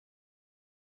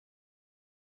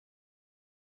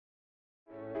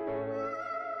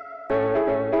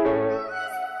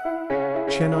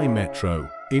Chennai Metro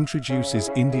introduces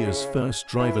India's first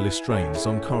driverless trains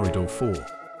on Corridor 4,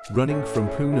 running from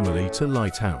Poonamali to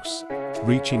Lighthouse,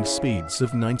 reaching speeds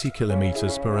of 90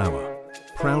 km per hour.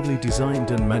 Proudly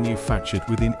designed and manufactured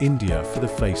within India for the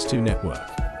Phase 2 network.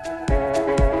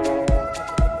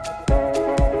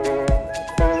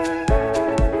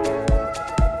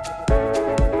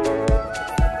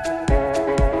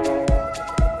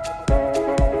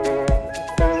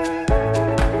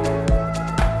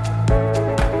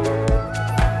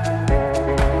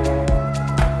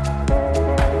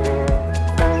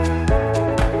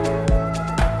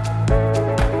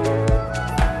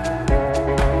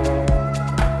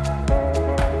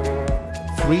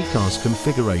 Three cars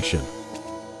configuration,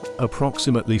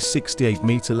 approximately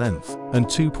 68-meter length and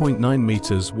 2.9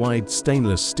 meters wide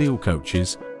stainless steel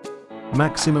coaches,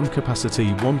 maximum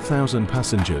capacity 1,000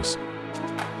 passengers.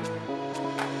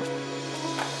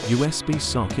 USB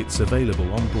sockets available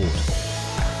on board.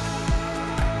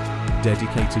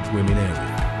 Dedicated women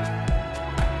area.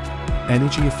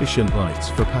 Energy efficient lights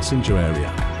for passenger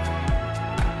area.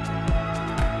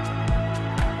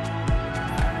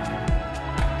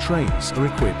 Trains are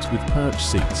equipped with perch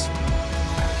seats.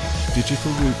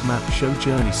 Digital route map show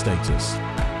journey status.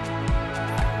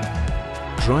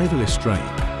 Driverless train.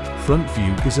 Front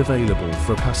view is available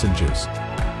for passengers.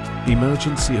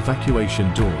 Emergency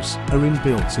evacuation doors are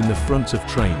inbuilt in the front of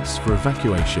trains for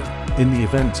evacuation in the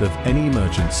event of any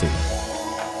emergency.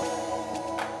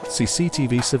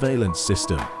 CCTV surveillance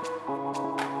system.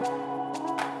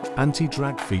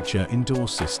 Anti-drag feature indoor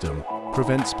system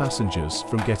prevents passengers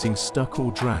from getting stuck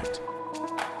or dragged.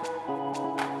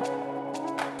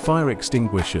 Fire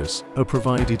extinguishers are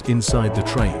provided inside the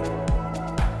train.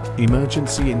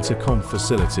 Emergency intercom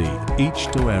facility, each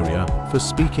door area for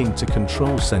speaking to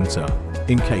control center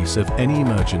in case of any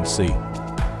emergency.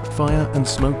 Fire and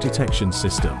smoke detection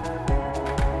system.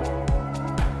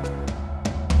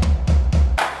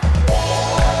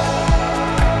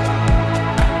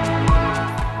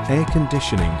 Air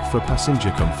conditioning for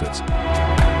passenger comfort.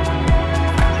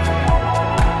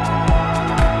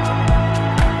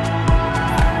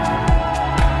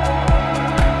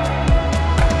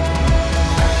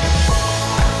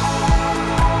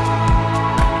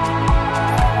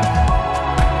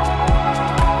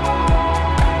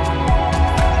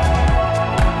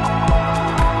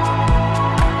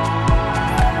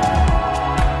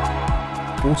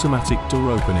 Automatic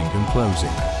door opening and closing.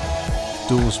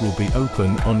 Doors will be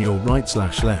open on your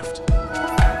right/left.